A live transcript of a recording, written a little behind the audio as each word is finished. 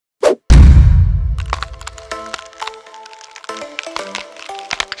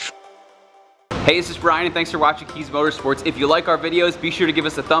Hey, this is Bryan and thanks for watching Kies Motorsports. If you like our videos, be sure to give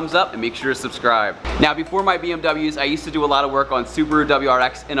us a thumbs up and make sure to subscribe. Now, before my BMWs, I used to do a lot of work on Subaru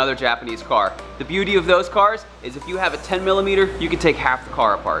WRX and other Japanese car. The beauty of those cars is if you have a 10mm, you can take half the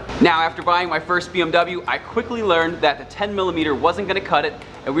car apart. Now, after buying my first BMW, I quickly learned that the 10mm wasn't gonna cut it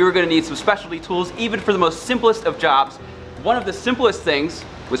and we were gonna need some specialty tools even for the most simplest of jobs. One of the simplest things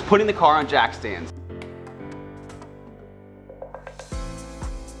was putting the car on jack stands.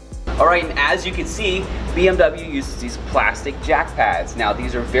 Alright, and as you can see, BMW uses these plastic jack pads. Now,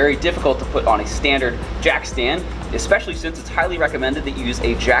 these are very difficult to put on a standard jack stand, especially since it's highly recommended that you use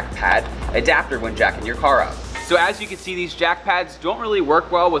a jack pad adapter when jacking your car up. So as you can see, these jack pads don't really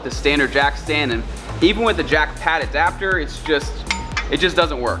work well with the standard jack stand, and even with the jack pad adapter, it just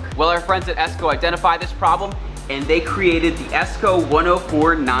doesn't work. Well, our friends at Esco identified this problem, and they created the Esco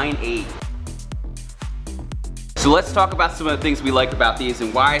 10498. So let's talk about some of the things we like about these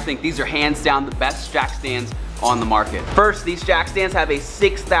and why I think these are hands down the best jack stands on the market. First, these jack stands have a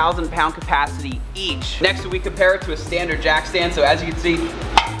 6,000 pound capacity each. Next, we compare it to a standard jack stand. So as you can see,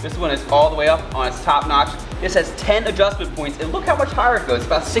 this one is all the way up on its top notch. This has 10 adjustment points, and look how much higher it goes,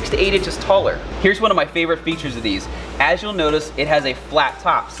 about 6 to 8 inches taller. Here's one of my favorite features of these. As you'll notice, it has a flat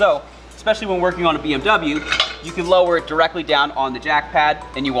top. So, especially when working on a BMW, you can lower it directly down on the jack pad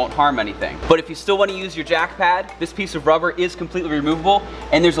and you won't harm anything. But if you still want to use your jack pad, this piece of rubber is completely removable,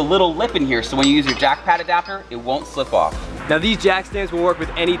 and there's a little lip in here, so when you use your jack pad adapter, it won't slip off. Now, these jack stands will work with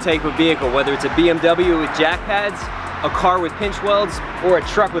any type of vehicle, whether it's a BMW with jack pads, a car with pinch welds, or a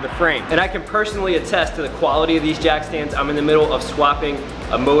truck with a frame. And I can personally attest to the quality of these jack stands. I'm in the middle of swapping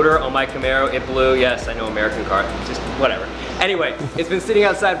a motor on my Camaro. It blew. Yes, I know, American car, just whatever. Anyway, it's been sitting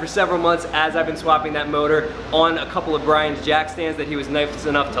outside for several months as I've been swapping that motor on a couple of Bryan's jack stands that he was nice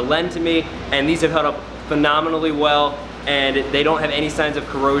enough to lend to me, and these have held up phenomenally well, and they don't have any signs of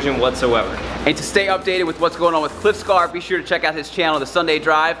corrosion whatsoever. And to stay updated with what's going on with Cliff's car, be sure to check out his channel, The Sunday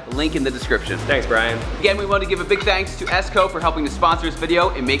Drive, link in the description. Thanks, Bryan. Again, we want to give a big thanks to Esco for helping to sponsor this video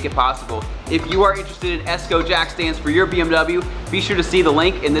and make it possible. If you are interested in Esco jack stands for your BMW, be sure to see the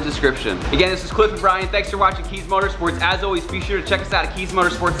link in the description. Again, this is Cliff and Bryan. Thanks for watching Kies Motorsports. As always, be sure to check us out at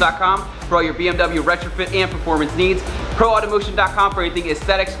KiesMotorsports.com for all your BMW retrofit and performance needs. ProAutomotion.com for anything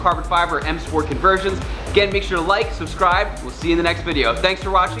aesthetics, carbon fiber, or M Sport conversions. Again, make sure to like, subscribe. We'll see you in the next video. Thanks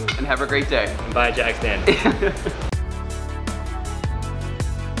for watching and have a great day. Buy a jack stand.